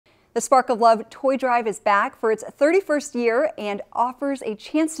The Spark of Love Toy Drive is back for its 31st year and offers a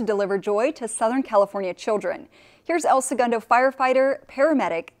chance to deliver joy to Southern California children. Here's El Segundo firefighter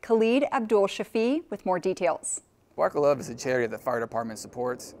paramedic Khalid Abdul Shafi with more details. Spark of Love is a charity that the fire department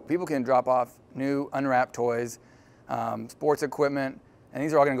supports. People can drop off new unwrapped toys, sports equipment, and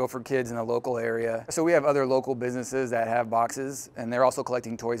these are all going to go for kids in the local area. So we have other local businesses that have boxes, and they're also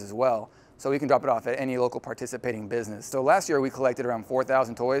collecting toys as well. So we can drop it off at any local participating business. So last year we collected around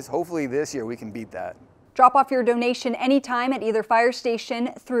 4,000 toys. Hopefully this year we can beat that. Drop off your donation anytime at either fire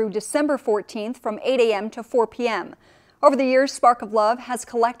station through December 14th from 8 a.m. to 4 p.m. Over the years, Spark of Love has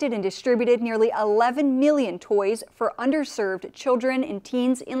collected and distributed nearly 11 million toys for underserved children and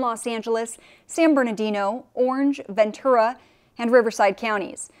teens in Los Angeles, San Bernardino, Orange, Ventura, and Riverside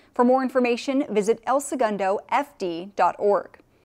counties. For more information, visit elsegundofd.org.